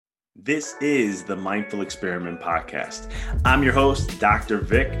This is the Mindful Experiment Podcast. I'm your host, Dr.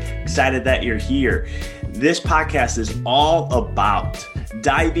 Vic. Excited that you're here. This podcast is all about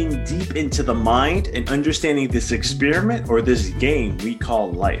diving deep into the mind and understanding this experiment or this game we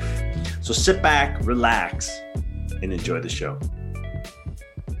call life. So sit back, relax, and enjoy the show.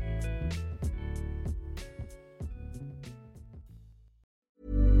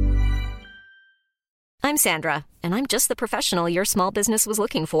 I'm Sandra, and I'm just the professional your small business was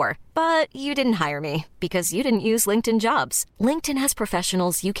looking for. But you didn't hire me because you didn't use LinkedIn Jobs. LinkedIn has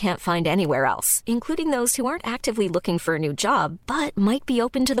professionals you can't find anywhere else, including those who aren't actively looking for a new job, but might be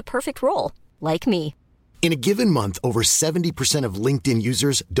open to the perfect role, like me. In a given month, over 70% of LinkedIn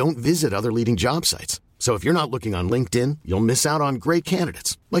users don't visit other leading job sites. So if you're not looking on LinkedIn, you'll miss out on great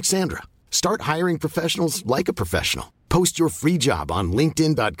candidates like Sandra. Start hiring professionals like a professional. Post your free job on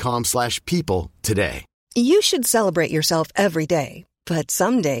linkedin.com/people today. You should celebrate yourself every day, but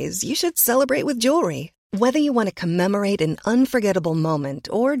some days you should celebrate with jewelry. Whether you want to commemorate an unforgettable moment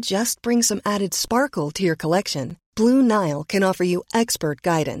or just bring some added sparkle to your collection, Blue Nile can offer you expert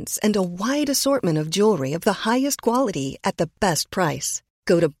guidance and a wide assortment of jewelry of the highest quality at the best price.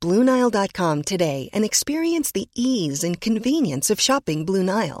 Go to BlueNile.com today and experience the ease and convenience of shopping Blue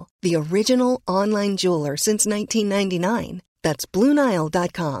Nile, the original online jeweler since 1999. That's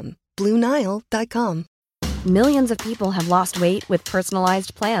BlueNile.com. BlueNile.com. Millions of people have lost weight with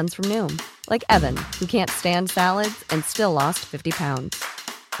personalized plans from Noom. Like Evan, who can't stand salads and still lost 50 pounds.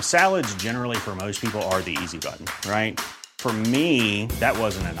 Salads generally for most people are the easy button, right? For me, that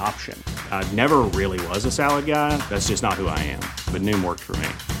wasn't an option. I never really was a salad guy. That's just not who I am. But Noom worked for me.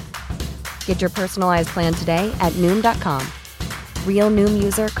 Get your personalized plan today at Noom.com. Real Noom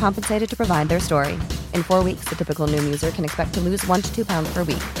user compensated to provide their story. In 4 weeks, the typical Noom user can expect to lose 1 to 2 pounds per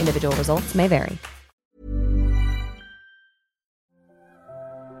week. Individual results may vary.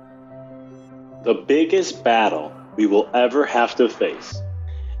 The biggest battle we will ever have to face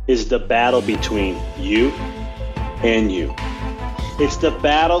is the battle between you and you. It's the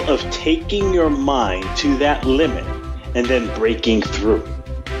battle of taking your mind to that limit and then breaking through.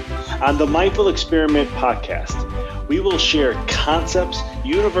 On the Mindful Experiment podcast, we will share concepts,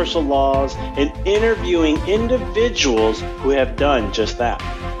 universal laws, and interviewing individuals who have done just that,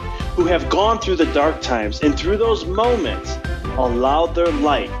 who have gone through the dark times and through those moments allowed their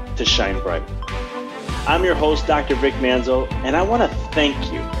light to shine bright. I'm your host, Dr. Vic Manzo, and I want to thank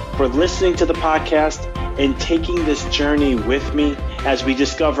you for listening to the podcast and taking this journey with me as we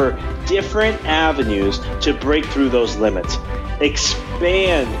discover different avenues to break through those limits,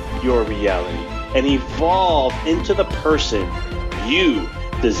 expand your reality, and evolve into the person you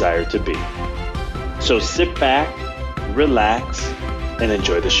desire to be. So sit back, relax, and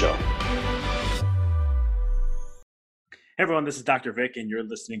enjoy the show. Hey everyone, this is Dr. Vic, and you're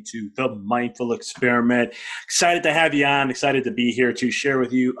listening to The Mindful Experiment. Excited to have you on, excited to be here to share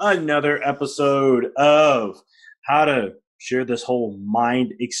with you another episode of how to share this whole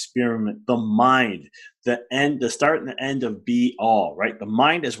mind experiment. The mind, the start and the end of be all, right? The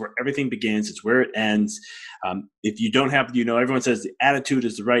mind is where everything begins. It's where it ends. If you don't have, everyone says the attitude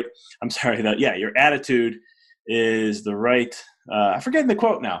is the right, your attitude is the right, I'm forgetting the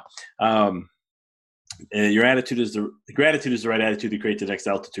quote now. Your attitude is gratitude is the right attitude to create the next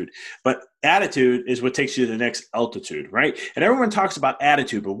altitude. But attitude is what takes you to the next altitude, right? And everyone talks about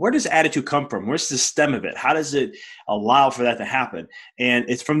attitude, but where does attitude come from? Where's the stem of it? How does it allow for that to happen? And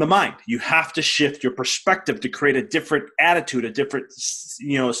it's from the mind. You have to shift your perspective to create a different attitude, a different,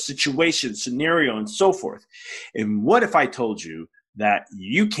 situation, scenario, and so forth. And what if I told you that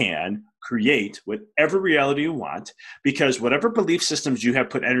you can create whatever reality you want, because whatever belief systems you have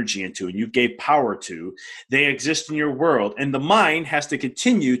put energy into and you gave power to, they exist in your world. And the mind has to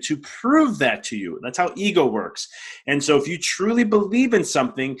continue to prove that to you. That's how ego works. And so if you truly believe in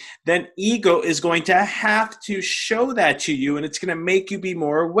something, then ego is going to have to show that to you, and it's going to make you be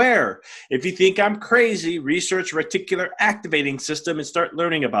more aware. If you think I'm crazy, research reticular activating system and start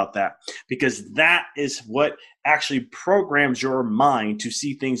learning about that, because that is what actually programs your mind to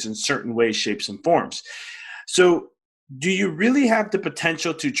see things in certain ways, shapes, and forms. So do you really have the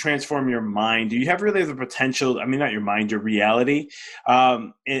potential to transform your mind? Do you have really the potential, not your mind, your reality,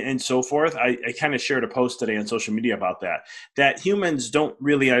 and so forth? I kind of shared a post today on social media about that humans don't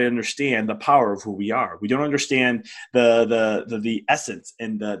really understand the power of who we are. We don't understand the essence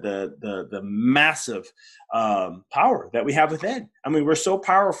and the massive power that we have within. We're so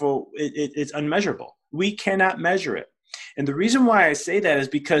powerful, it's unmeasurable. We cannot measure it. And the reason why I say that is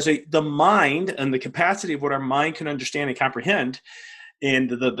because the mind and the capacity of what our mind can understand and comprehend, and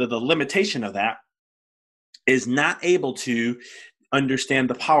the limitation of that, is not able to understand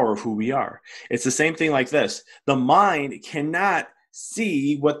the power of who we are. It's the same thing like this. The mind cannot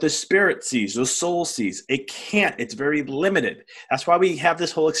see what the spirit sees, the soul sees. It can't. It's very limited. That's why we have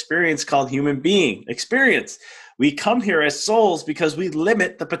this whole experience called human being experience. We come here as souls because we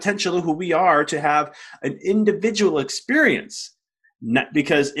limit the potential of who we are to have an individual experience. Not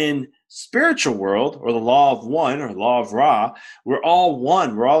because in spiritual world, or the law of one, or law of Ra, we're all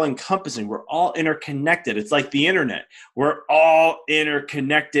one. We're all encompassing. We're all interconnected. It's like the internet. We're all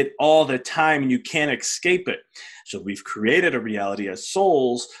interconnected all the time, and you can't escape it. So we've created a reality as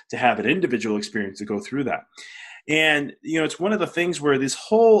souls to have an individual experience to go through that. And, it's one of the things where this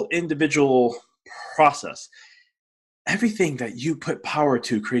whole individual process, everything that you put power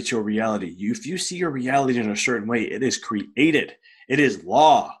to creates your reality. If you see your reality in a certain way, it is created. It is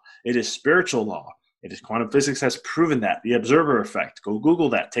law. It is spiritual law. It is quantum physics has proven that. The observer effect. Go Google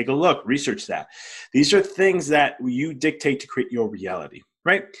that. Take a look. Research that. These are things that you dictate to create your reality,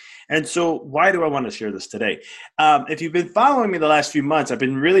 right? And so why do I want to share this today? If you've been following me the last few months, I've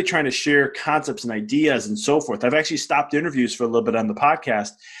been really trying to share concepts and ideas and so forth. I've actually stopped interviews for a little bit on the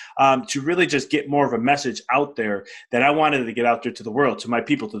podcast to really just get more of a message out there that I wanted to get out there to the world, to my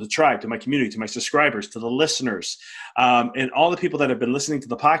people, to the tribe, to my community, to my subscribers, to the listeners, and all the people that have been listening to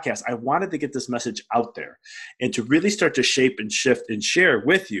the podcast. I wanted to get this message out there and to really start to shape and shift and share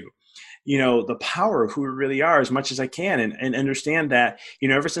with you, the power of who we really are as much as I can, and understand that,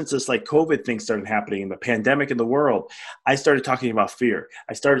 ever since this like COVID thing started happening and the pandemic in the world, I started talking about fear.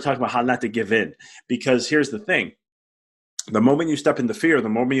 I started talking about how not to give in, because here's the thing. The moment you step into fear, the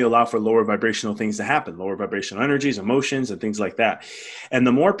moment you allow for lower vibrational things to happen, lower vibrational energies, emotions, and things like that. And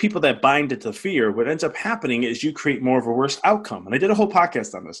the more people that bind into fear, what ends up happening is you create more of a worse outcome. And I did a whole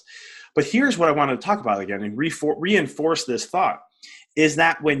podcast on this. But here's what I wanted to talk about again and reinforce this thought, is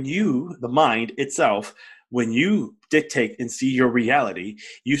that when you, the mind itself, when you dictate and see your reality,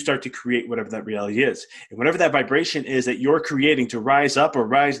 you start to create whatever that reality is. And whatever that vibration is that you're creating to rise up or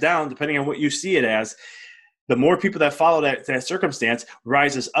rise down, depending on what you see it as, the more people that follow that circumstance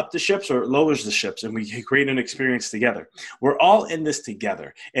rises up the ships or lowers the ships, and we create an experience together. We're all in this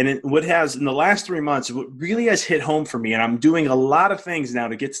together. And what has, in the last 3 months, what really has hit home for me, and I'm doing a lot of things now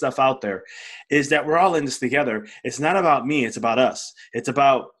to get stuff out there, is that we're all in this together. It's not about me. It's about us. It's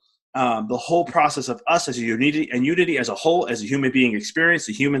about the whole process of us as a unity as a whole, as a human being experience,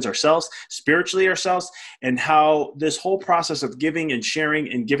 the humans ourselves, spiritually ourselves, and how this whole process of giving and sharing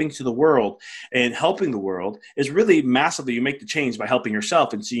and giving to the world and helping the world is really massively, you make the change by helping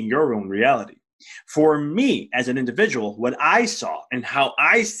yourself and seeing your own reality. For me as an individual, what I saw and how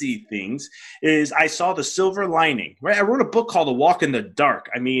I see things is I saw the silver lining, right? I wrote a book called A Walk in the Dark.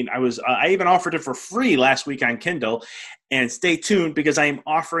 I mean, I even offered it for free last week on Kindle, and stay tuned because I am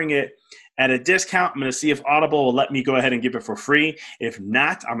offering it at a discount. I'm going to see if Audible will let me go ahead and give it for free. If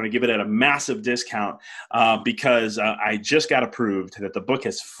not, I'm going to give it at a massive discount because I just got approved that the book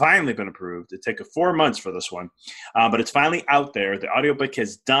has finally been approved. It took 4 months for this one, but it's finally out there. The audiobook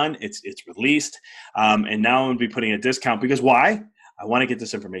has done. It's released, and now I'm going to be putting a discount because why? I want to get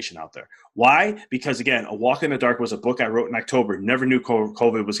this information out there. Why? Because again, A Walk in the Dark was a book I wrote in October. Never knew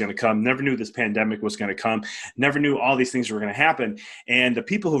COVID was going to come. Never knew this pandemic was going to come. Never knew all these things were going to happen. And the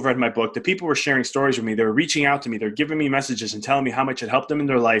people who've read my book, the people were sharing stories with me. They were reaching out to me. They're giving me messages and telling me how much it helped them in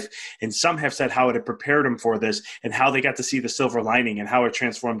their life. And some have said how it had prepared them for this and how they got to see the silver lining and how it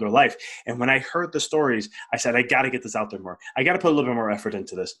transformed their life. And when I heard the stories, I said, I got to get this out there more. I got to put a little bit more effort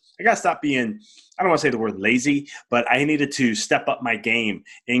into this. I got to stop being, I don't want to say the word lazy, but I needed to step up my game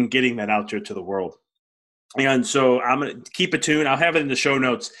in getting that out there to the world. And so I'm going to keep it tuned. I'll have it in the show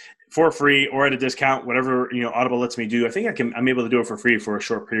notes for free or at a discount, whatever, Audible lets me do. I think I'm able to do it for free for a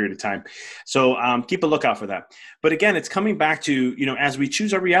short period of time. So keep a lookout for that. But again, it's coming back to, as we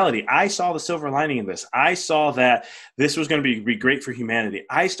choose our reality, I saw the silver lining in this. I saw that this was going to be great for humanity.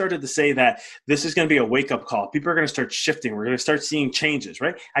 I started to say that this is going to be a wake-up call. People are going to start shifting. We're going to start seeing changes,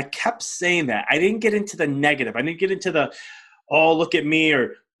 right? I kept saying that. I didn't get into the negative. I didn't get into the, oh, look at me,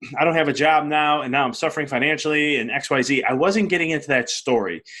 or I don't have a job now, and now I'm suffering financially, and XYZ. I wasn't getting into that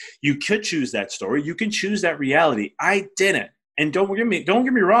story. You could choose that story. You can choose that reality. I didn't. And don't get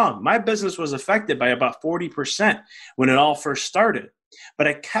me wrong. My business was affected by about 40% when it all first started. But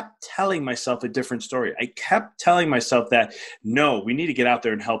I kept telling myself a different story. I kept telling myself that, no, we need to get out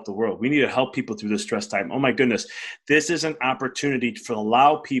there and help the world. We need to help people through this stress time. Oh my goodness. This is an opportunity to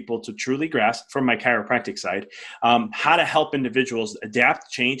allow people to truly grasp, from my chiropractic side, how to help individuals adapt,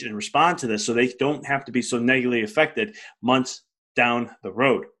 change, and respond to this so they don't have to be so negatively affected months down the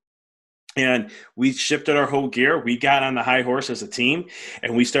road. And we shifted our whole gear. We got on the high horse as a team,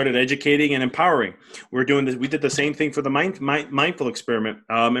 and we started educating and empowering. We're doing this. We did the same thing for the mindful experiment.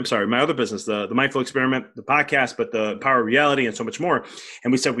 I'm sorry, my other business, the mindful experiment, the podcast, but the power of reality and so much more.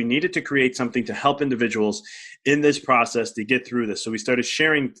 And we said we needed to create something to help individuals in this process to get through this. So we started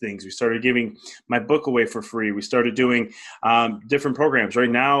sharing things. We started giving my book away for free. We started doing different programs. Right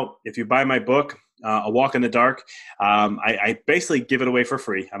now, if you buy my book, A Walk in the Dark, I basically give it away for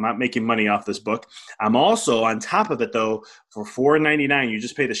free. I'm not making money off this book. I'm also, on top of it though, for $4.99, you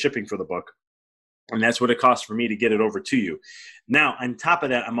just pay the shipping for the book. And that's what it costs for me to get it over to you. Now, on top of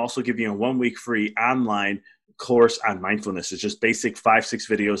that, I'm also giving you a 1 week free online course on mindfulness. It's just basic 5-6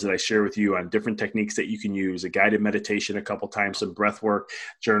 videos that I share with you on different techniques that you can use, a guided meditation a couple times, some breath work,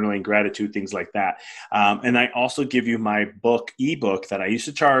 journaling, gratitude, things like that. And I also give you my book, ebook that I used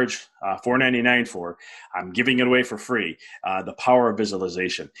to charge $4.99 for. I'm giving it away for free, The Power of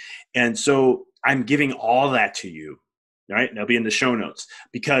Visualization. And so I'm giving all that to you, right? They'll be in the show notes,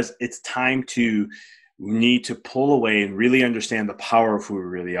 because it's time to need to pull away and really understand the power of who we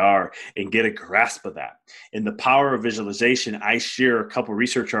really are and get a grasp of that. In The Power of Visualization, I share a couple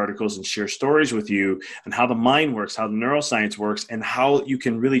research articles and share stories with you on how the mind works, how the neuroscience works, and how you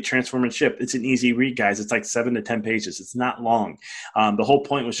can really transform and shift. It's an easy read, guys. It's like 7 to 10 pages. It's not long. The whole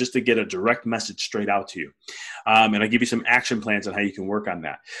point was just to get a direct message straight out to you. And I give you some action plans on how you can work on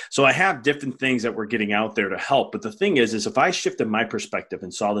that. So I have different things that we're getting out there to help. But the thing is if I shifted my perspective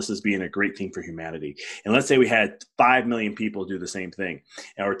and saw this as being a great thing for humanity, and let's say we had 5 million people do the same thing,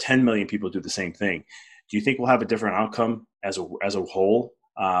 or 10 million people do the same thing, do you think we'll have a different outcome as a whole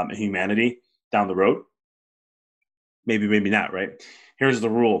in humanity down the road? Maybe, maybe not, right? Here's the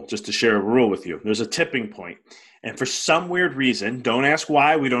rule, just to share a rule with you. There's a tipping point. And for some weird reason, don't ask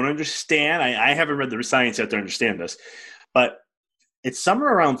why, we don't understand. I haven't read the science yet to understand this, but it's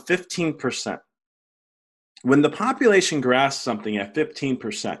somewhere around 15%. When the population grasps something at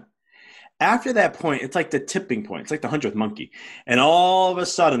 15%, after that point, it's like the tipping point. It's like the 100th monkey. And all of a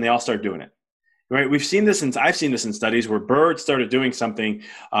sudden, they all start doing it. Right? I've seen this in studies where birds started doing something,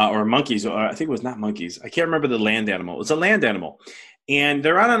 or monkeys, or I think it was not monkeys. I can't remember the land animal. It's a land animal. And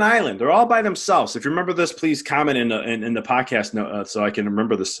they're on an island. They're all by themselves. If you remember this, please comment in the podcast so I can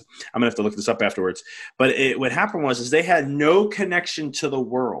remember this. I'm going to have to look this up afterwards. But what happened was they had no connection to the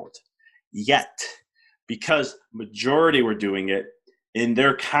world yet, because majority were doing it. In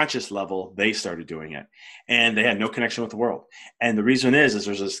their conscious level, they started doing it, and they had no connection with the world. And the reason is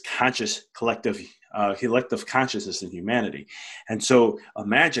there's this conscious collective consciousness in humanity. And so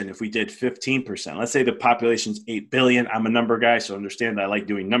imagine if we did 15%. Let's say the population's 8 billion. I'm a number guy, so understand that I like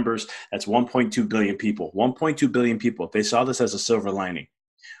doing numbers. That's 1.2 billion people. 1.2 billion people. If they saw this as a silver lining,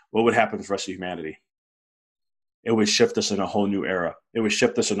 what would happen for the rest of humanity? It would shift us in a whole new era. It would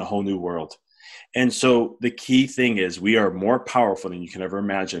shift us in a whole new world. And so the key thing is we are more powerful than you can ever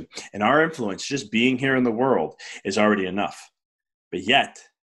imagine. And our influence, just being here in the world, is already enough. But yet,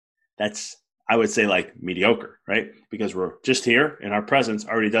 that's, I would say, like mediocre, right? Because we're just here and our presence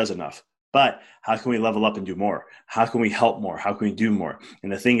already does enough. But how can we level up and do more? How can we help more? How can we do more?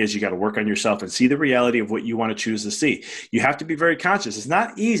 And the thing is, you got to work on yourself and see the reality of what you want to choose to see. You have to be very conscious. It's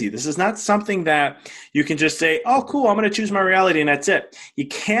not easy. This is not something that you can just say, oh, cool, I'm going to choose my reality and that's it. You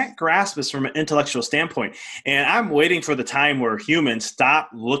can't grasp this from an intellectual standpoint. And I'm waiting for the time where humans stop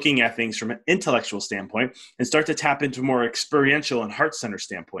looking at things from an intellectual standpoint and start to tap into more experiential and heart-centered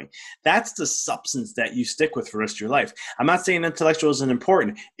standpoint. That's the substance that you stick with for the rest of your life. I'm not saying intellectual isn't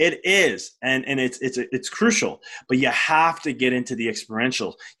important. It is. And it's crucial, but you have to get into the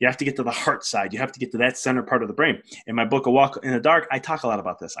experiential. You have to get to the heart side. You have to get to that center part of the brain. In my book, A Walk in the Dark, I talk a lot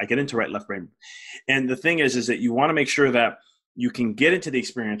about this. I get into right, left brain. And the thing is that you want to make sure that you can get into the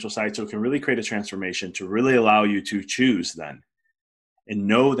experiential side so it can really create a transformation to really allow you to choose then. And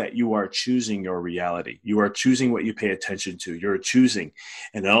know that you are choosing your reality. You are choosing what you pay attention to. You're choosing.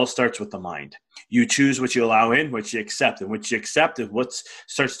 And it all starts with the mind. You choose what you allow in, what you accept. And what you accept is what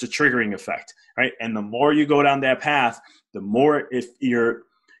starts the triggering effect, right? And the more you go down that path, the more if you're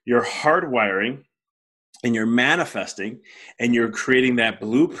hardwiring and you're manifesting and you're creating that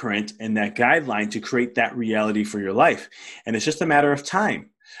blueprint and that guideline to create that reality for your life. And it's just a matter of time.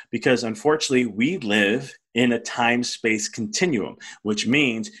 Because unfortunately, we live in a time-space continuum, which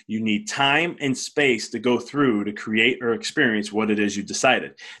means you need time and space to go through to create or experience what it is you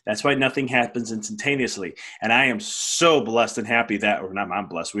decided. That's why nothing happens instantaneously. And I am so blessed and happy that, or not I'm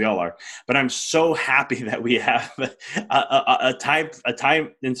blessed, we all are, but I'm so happy that we have a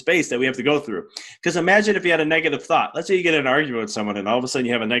time and space that we have to go through. Because imagine if you had a negative thought. Let's say you get in an argument with someone and all of a sudden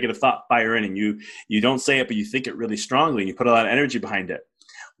you have a negative thought fire in and you don't say it, but you think it really strongly and you put a lot of energy behind it.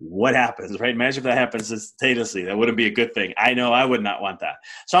 what happens, right? Imagine if that happens instantaneously. That wouldn't be a good thing. I know I would not want that.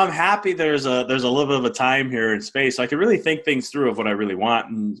 So I'm happy there's a little bit of a time here in space, so I can really think things through of what I really want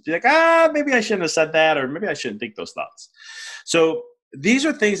and be like, maybe I shouldn't have said that, or maybe I shouldn't think those thoughts. So these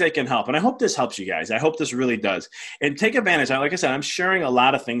are things that can help. And I hope this helps you guys. I hope this really does. And take advantage. Like I said, I'm sharing a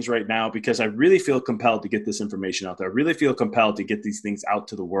lot of things right now because I really feel compelled to get this information out there. I really feel compelled to get these things out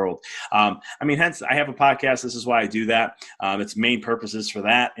to the world. Hence, I have a podcast. This is why I do that. Its main purpose is for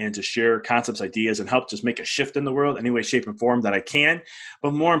that and to share concepts, ideas, and help just make a shift in the world any way, shape, and form that I can.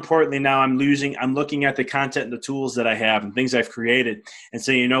 But more importantly, now I'm looking at the content and the tools that I have and things I've created and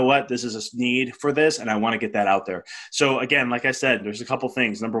saying, you know what, this is a need for this, and I want to get that out there. So again, like I said, there's a couple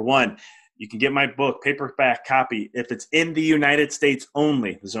things. Number one, you can get my book, paperback copy, if it's in the United States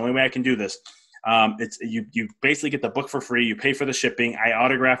only. This is the only way I can do this. You basically get the book for free. You pay for the shipping. I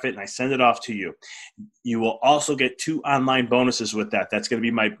autograph it and I send it off to you. You will also get 2 online bonuses with that. That's going to be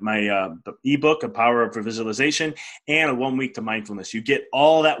my the ebook, A Power of Visualization, and a 1 week to mindfulness. You get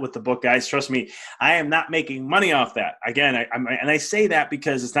all that with the book, guys. Trust me, I am not making money off that. Again, I say that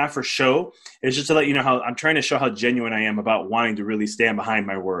because it's not for show. It's just to let you know how I'm trying to show how genuine I am about wanting to really stand behind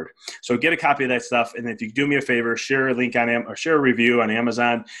my word. So get a copy of that stuff, and if you do me a favor, share a link on or share a review on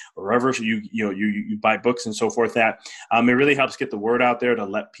Amazon or wherever you buy books and so forth. That it really helps get the word out there to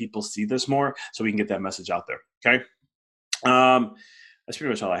let people see this more, so we can get that message out there. Okay. That's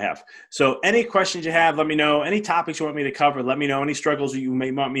pretty much all I have. So any questions you have, let me know. Any topics you want me to cover, let me know. Any struggles you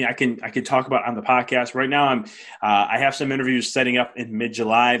may want me, I can talk about on the podcast. Right now, I have some interviews setting up in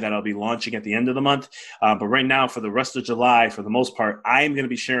mid-July that I'll be launching at the end of the month. But right now, for the rest of July, for the most part, I am going to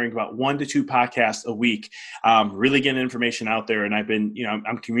be sharing about 1 to 2 podcasts a week, really getting information out there. And I've been,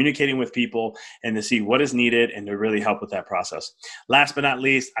 I'm communicating with people and to see what is needed and to really help with that process. Last but not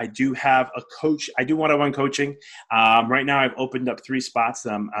least, I do have a coach. I do one-on-one coaching. Right now, I've opened up 3 spots.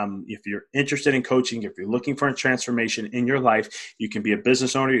 If you're interested in coaching, if you're looking for a transformation in your life, you can be a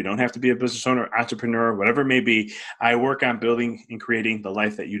business owner. You don't have to be a business owner, entrepreneur, whatever it may be. I work on building and creating the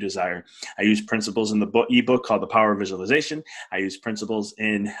life that you desire. I use principles in the ebook called The Power of Visualization. I use principles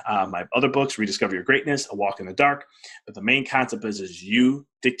in my other books, Rediscover Your Greatness, A Walk in the Dark. But the main concept is you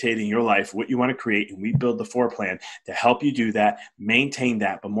dictating your life, what you want to create, and we build the foreplan to help you do that, maintain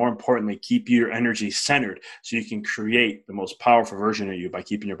that, but more importantly, keep your energy centered so you can create the most powerful version of you by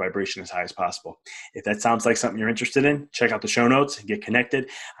keeping your vibration as high as possible. If that sounds like something you're interested in, check out the show notes and get connected.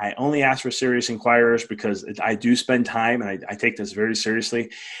 I only ask for serious inquirers because I do spend time and I take this very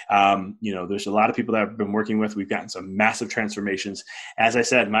seriously. There's a lot of people that I've been working with. We've gotten some massive transformations. As I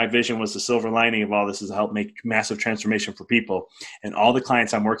said, my vision was the silver lining of all this is to help make massive transformation for people. And all the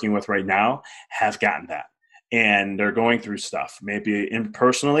clients I'm working with right now have gotten that. And they're going through stuff, maybe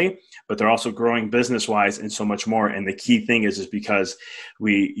impersonally, but they're also growing business-wise and so much more. And the key thing is because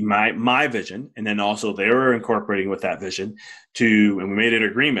my vision, and then also they were incorporating with that vision and we made an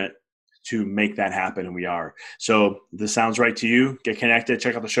agreement to make that happen, and we are. So if this sounds right to you, get connected,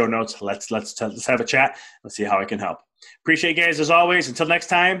 check out the show notes. Let's have a chat. Let's see how I can help. Appreciate you guys as always. Until next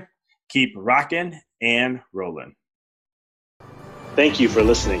time, keep rocking and rolling. Thank you for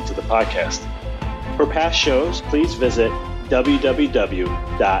listening to the podcast. For past shows, please visit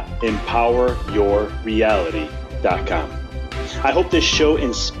www.empoweryourreality.com. I hope this show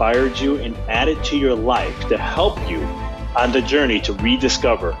inspired you and added to your life to help you on the journey to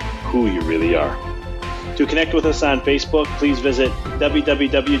rediscover who you really are. To connect with us on Facebook, please visit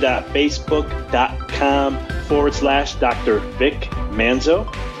www.facebook.com/Dr. Vic Manzo.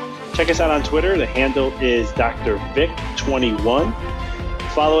 Check us out on Twitter. The handle is Dr. Vic21.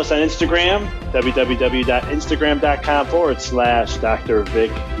 Follow us on Instagram, www.instagram.com/Dr.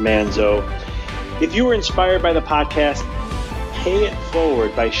 Vic Manzo. If you were inspired by the podcast, pay it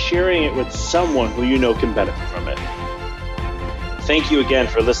forward by sharing it with someone who you know can benefit from it. Thank you again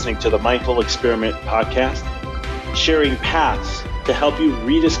for listening to the Mindful Experiment podcast, sharing paths to help you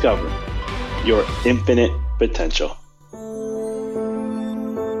rediscover your infinite potential.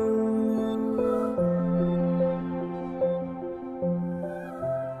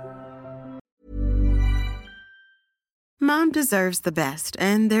 Mom deserves the best,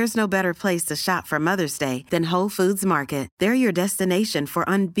 and there's no better place to shop for Mother's Day than Whole Foods Market. They're your destination for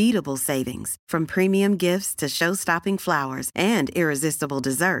unbeatable savings, from premium gifts to show-stopping flowers and irresistible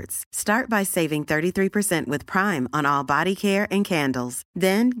desserts. Start by saving 33% with Prime on all body care and candles.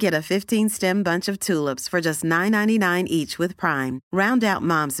 Then get a 15-stem bunch of tulips for just $9.99 each with Prime. Round out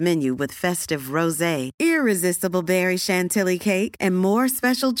Mom's menu with festive rosé, irresistible berry chantilly cake, and more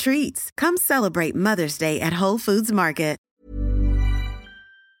special treats. Come celebrate Mother's Day at Whole Foods Market.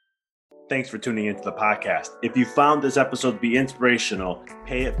 Thanks for tuning into the podcast. If you found this episode to be inspirational,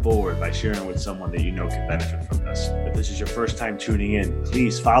 pay it forward by sharing it with someone that you know can benefit from this. If this is your first time tuning in,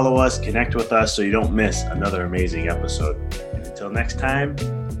 please follow us, connect with us so you don't miss another amazing episode. And until next time,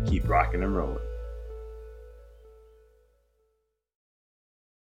 keep rocking and rolling.